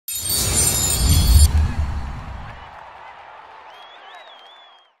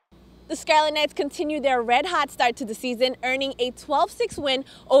The Scarlet Knights continue their red-hot start to the season, earning a 12-6 win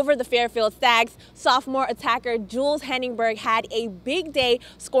over the Fairfield Stags. Sophomore attacker Jules Henningberg had a big day,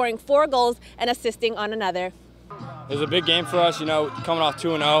 scoring 4 goals and assisting on another. It was a big game for us, coming off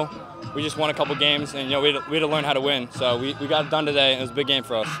 2-0. We just won a couple games, and we had to learn how to win. So we got it done today, and it was a big game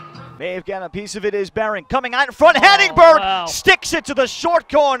for us. May have gotten a piece of it is Barron coming out in front. Henningberg sticks it to the short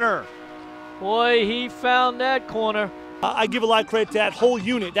corner. Boy, he found that corner. I give a lot of credit to that whole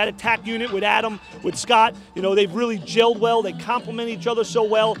unit, that attack unit with Adam, with Scott. They've really gelled well. They complement each other so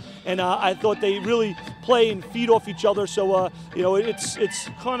well, and I thought they really play and feed off each other. So, it's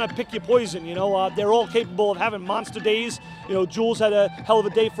kind of pick your poison. They're all capable of having monster days. Jules had a hell of a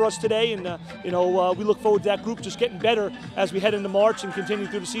day for us today, and we look forward to that group just getting better as we head into March and continue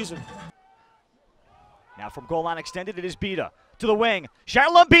through the season. Now from goal line extended, it is Beta to the wing.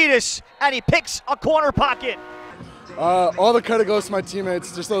 Sharon Lambetis, and he picks a corner pocket. All the credit goes to my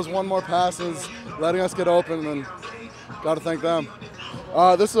teammates. Just those one more passes, letting us get open, and got to thank them.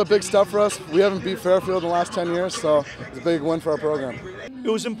 This is a big step for us. We haven't beat Fairfield in the last 10 years, so it's a big win for our program. It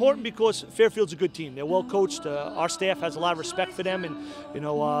was important because Fairfield's a good team. They're well coached. Our staff has a lot of respect for them, and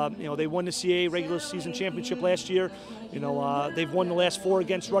they won the CAA regular season championship last year. They've won the last 4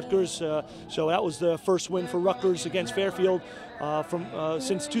 against Rutgers, so that was the first win for Rutgers against Fairfield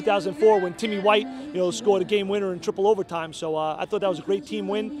since 2004 when Timmy White scored a game winner in triple overtime. So I thought that was a great team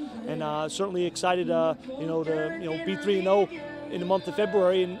win, and certainly excited to be 3-0 in the month of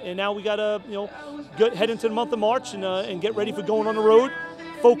February, and now we got to head into the month of March and get ready for going on the road,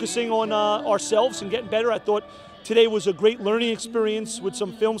 focusing on ourselves and getting better. I thought today was a great learning experience with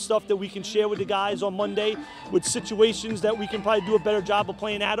some film stuff that we can share with the guys on Monday, with situations that we can probably do a better job of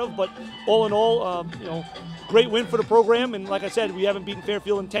playing out of. But all in all, great win for the program, and like I said, we haven't beaten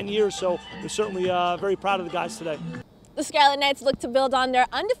Fairfield in 10 years, so we're certainly very proud of the guys today. The Scarlet Knights look to build on their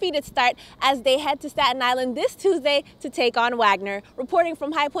undefeated start as they head to Staten Island this Tuesday to take on Wagner. Reporting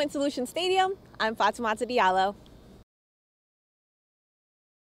from High Point Solutions Stadium, I'm Fatimata Diallo.